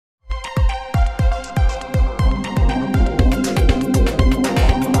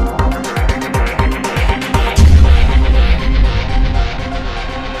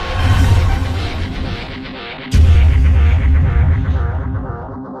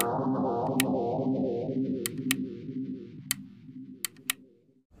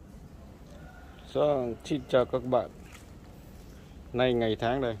Xin chào các bạn. Nay ngày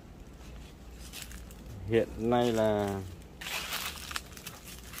tháng đây. Hiện nay là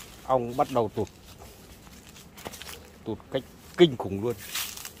ong bắt đầu tụt cách kinh khủng luôn.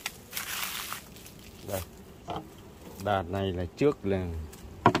 Đây. Đàn này là trước là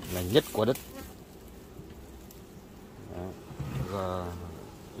nhất của đất. Đó. Và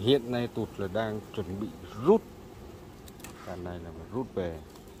hiện nay tụt là đang chuẩn bị rút. Đàn này là rút về.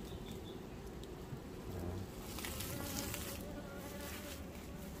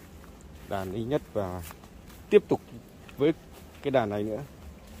 Đàn y nhất và tiếp tục với cái đàn này nữa.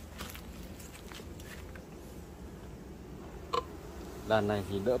 Đàn này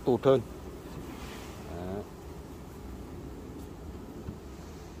thì đỡ tụt hơn. Đó.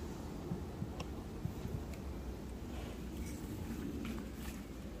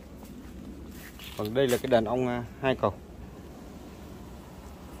 Còn đây là cái đàn ong hai cầu.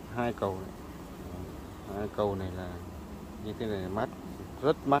 Hai cầu này. Hai cầu này là như thế này, mát,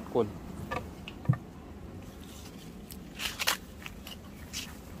 rất mát quân.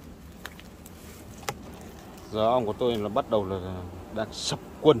 Giờ ong của tôi là bắt đầu là đang sập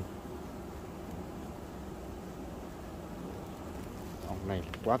quân. Ong này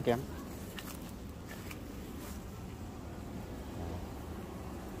quá kém.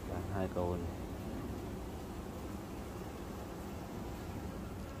 Hai cầu này.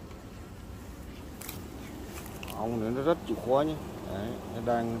 Ong nó rất chịu khó nhé. Đấy, nó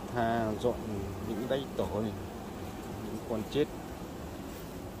đang dọn những đáy tổ này, những con chết.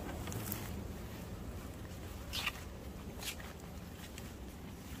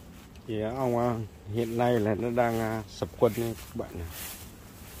 Thì ong hiện nay là nó đang sập quân nha các bạn.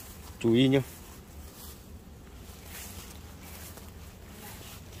 Chú ý nhé.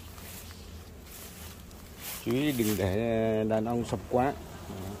 Chú ý đừng để đàn ong sập quá.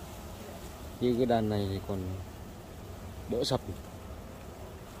 Như cái đàn này thì còn đỡ sập.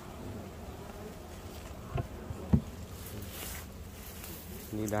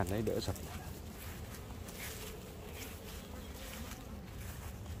 Như đàn đấy đỡ sập.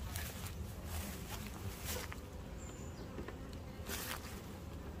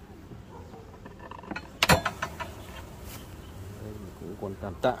 Đây cũng còn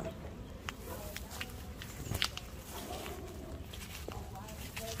tạm tạm.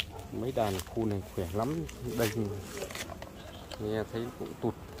 Mấy đàn khu này khỏe lắm. Đây nghe thấy cũng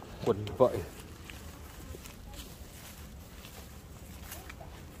tụt quần vậy.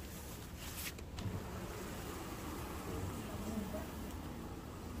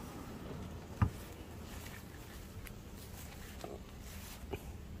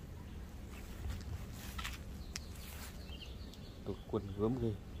 Tụt quần gớm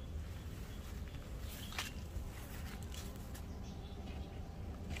ghê.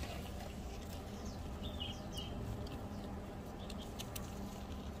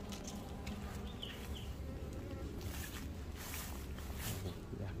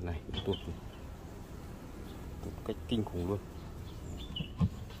 Này tụt cách kinh khủng luôn.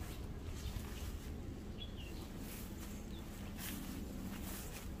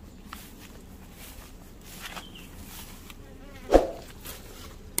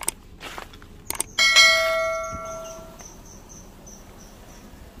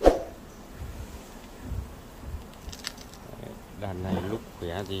 Đàn này lúc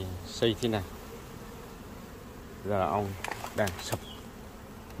khỏe thì xây thế này, giờ ong đang sập.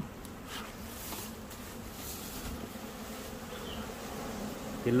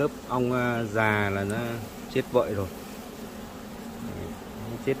 Cái lớp ong già là nó chết vội rồi.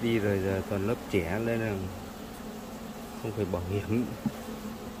 Nó chết đi rồi, giờ còn lớp trẻ nên là không phải bảo hiểm.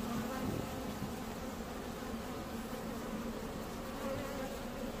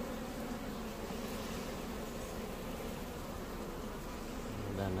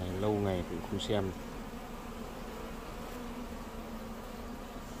 Đàn này lâu ngày cũng không xem.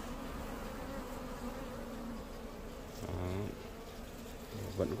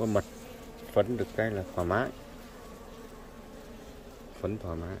 Vẫn có mật phấn được cái là thoải mái. Phấn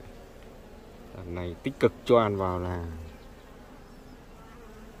thoải mái. Đàn này tích cực cho ăn vào là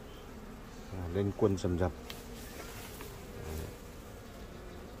lên quân rầm rập.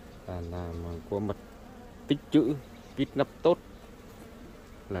 Đàn nào mà có mật tích trữ, vít nắp tốt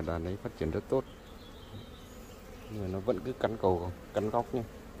là đàn ấy phát triển rất tốt. Nhưng mà nó vẫn cứ cắn cầu, cắn góc nhé.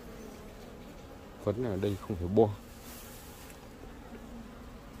 Phấn ở đây không phải bo.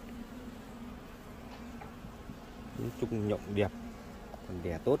 Nói chung nhộng đẹp, còn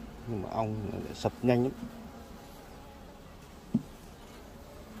đẻ tốt, nhưng mà ong sập nhanh lắm.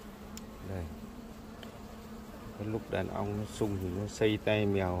 Đây, cái lúc đàn ong nó sung thì nó xây tay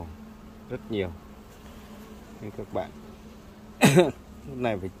mèo rất nhiều, nên các bạn lúc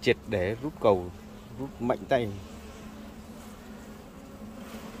này phải triệt để rút cầu, rút mạnh tay.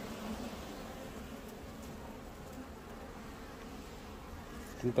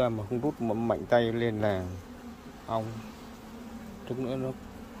 Chúng ta mà không rút mạnh tay lên là ong, chút nữa nó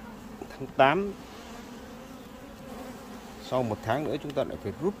tháng 8, sau 1 tháng nữa chúng ta lại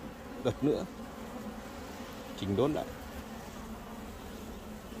phải rút đợt nữa, chỉnh đốn lại.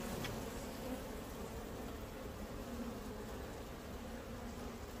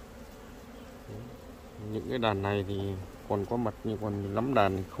 Những cái đàn này thì còn có mật, nhưng còn lắm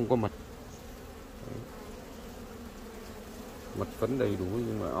đàn thì không có mật. Mật phấn đầy đủ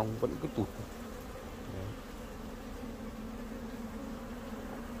nhưng mà ong vẫn cứ tụt.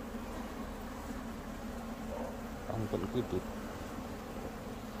 Ong vẫn cứ tụt.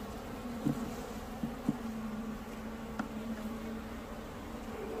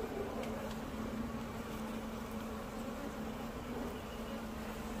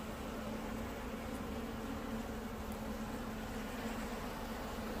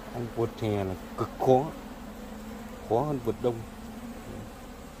 Ong vượt hè là cực khó hơn vượt đông.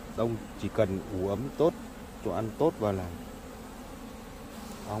 Đông chỉ cần ủ ấm tốt, chỗ ăn tốt và là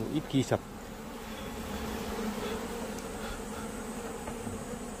ong ít khi sập.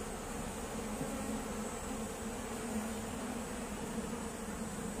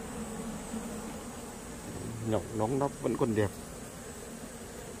 Nhộng nóng nóc vẫn còn đẹp.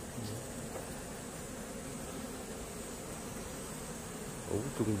 Ấu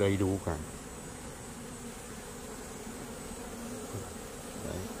trùng đầy đủ cả.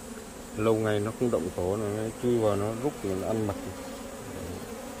 Đấy. Lâu ngày nó không động tổ, nó chui vào nó rúc rồi nó ăn mật.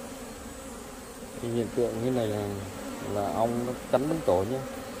 Cái hiện tượng như này là ong nó cắn bánh tổ nhé,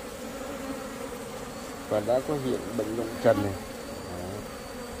 và đã có hiện bệnh động trần này. Đấy.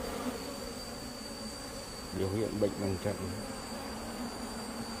 Biểu hiện bệnh động trần.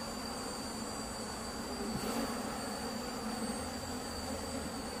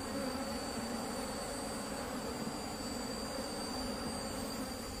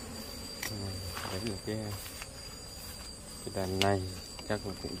 Đấy là cái đàn này chắc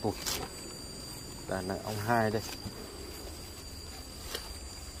là cũng tụt. Đàn này ong 2 đây.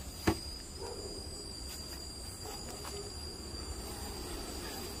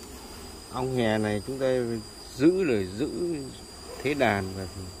 Ong hè này chúng ta giữ thế đàn và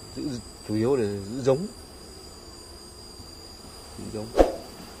giữ chủ yếu là giữ giống.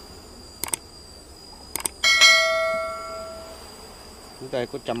 Chúng ta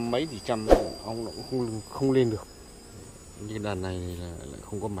có trăm mấy thì trăm ong nó cũng không lên được. Như đàn này là lại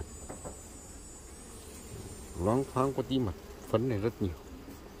không có mật, loáng thoáng có tí mật, phấn này rất nhiều.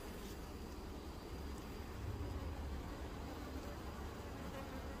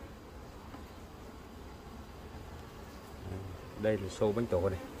 Đây là sâu bánh tổ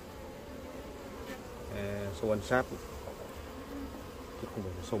này, sâu ăn sáp chứ không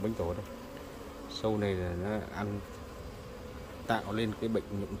phải là sâu bánh tổ đâu. Sâu này là nó ăn tạo lên cái bệnh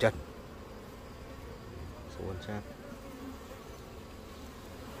nhộng trần, sâu ăn sáp.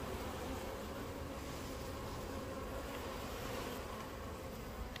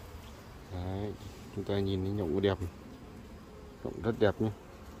 Đấy, chúng ta nhìn thấy nhộng đẹp, nhộng rất đẹp nhé.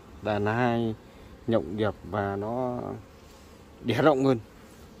 Đàn 2 nhộng đẹp và nó đẻ rộng hơn.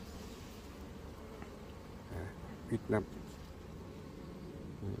 Ít lắm.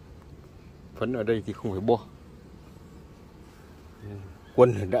 Phấn ở đây thì không phải bo.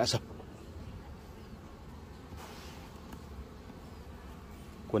 Quân đã sập.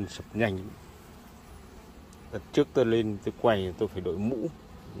 Quân sập nhanh. Đợt trước tôi lên tôi quay tôi phải đội mũ,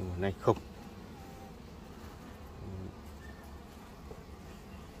 nhưng mà nay không.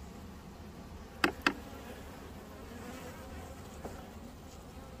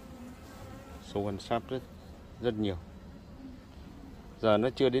 Sâu ăn sáp rất nhiều. Giờ nó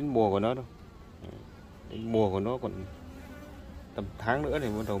chưa đến mùa của nó đâu. Đến mùa của nó còn tầm tháng nữa thì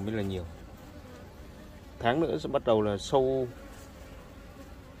bắt đầu mới là nhiều. Tháng nữa sẽ bắt đầu là sâu.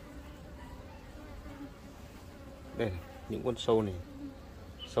 Đây, những con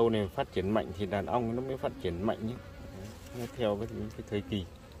sâu này phát triển mạnh thì đàn ong nó mới phát triển mạnh nhé. Nó theo cái thời kỳ.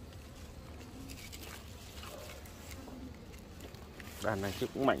 Đàn này chứ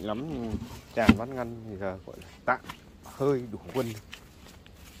cũng mạnh lắm, nhưng tràn ván ngăn thì giờ gọi là tạm hơi đủ quân.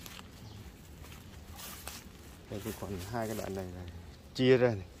 Đây thì còn 2 cái đàn này là chia ra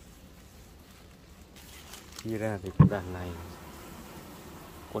này. Chia ra thì cái đàn này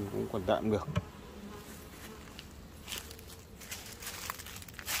quân cũng còn tạm được.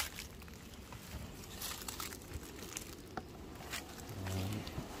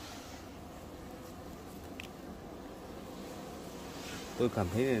 tôi cảm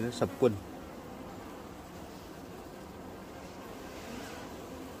thấy là nó sập quân.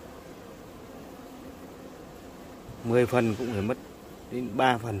 Mười phần cũng phải mất đến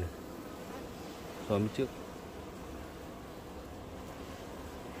 3 phần so với trước.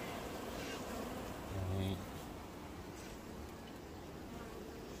 Đấy.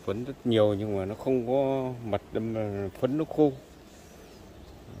 Phấn rất nhiều nhưng mà nó không có mặt, phấn nó khô,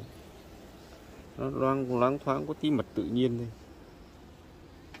 nó loáng thoáng có tí mặt tự nhiên thôi.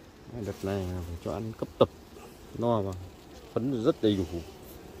 Đợt này phải cho ăn cấp tập no vào, phấn rất đầy đủ.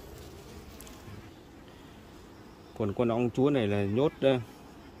 Còn con ong chúa này là nhốt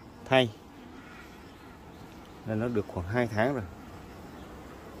thay, là nó được khoảng 2 tháng rồi.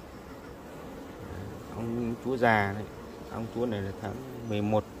 Ong chúa già này, ong chúa này là tháng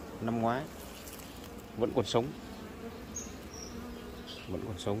 11 năm ngoái, vẫn còn sống,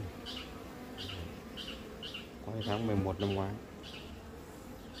 có tháng 11 năm ngoái.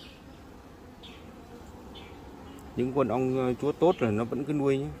 Những con ong chúa tốt là nó vẫn cứ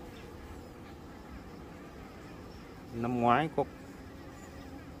nuôi nhé. Năm ngoái có,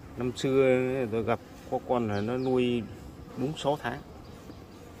 năm xưa tôi gặp có con là nó nuôi đúng 6 tháng.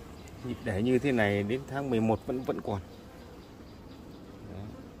 Để như thế này đến tháng 11 vẫn còn. Đấy,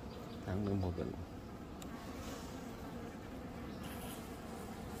 tháng 11 vẫn còn.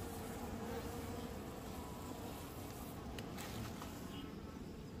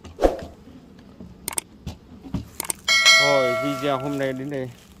 Rồi, video hôm nay đến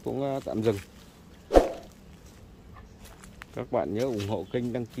đây cũng tạm dừng. Các bạn nhớ ủng hộ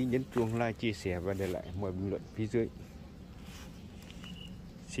kênh, đăng ký, nhấn chuông, like, chia sẻ và để lại mọi bình luận phía dưới.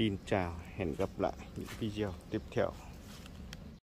 Xin chào, hẹn gặp lại những video tiếp theo.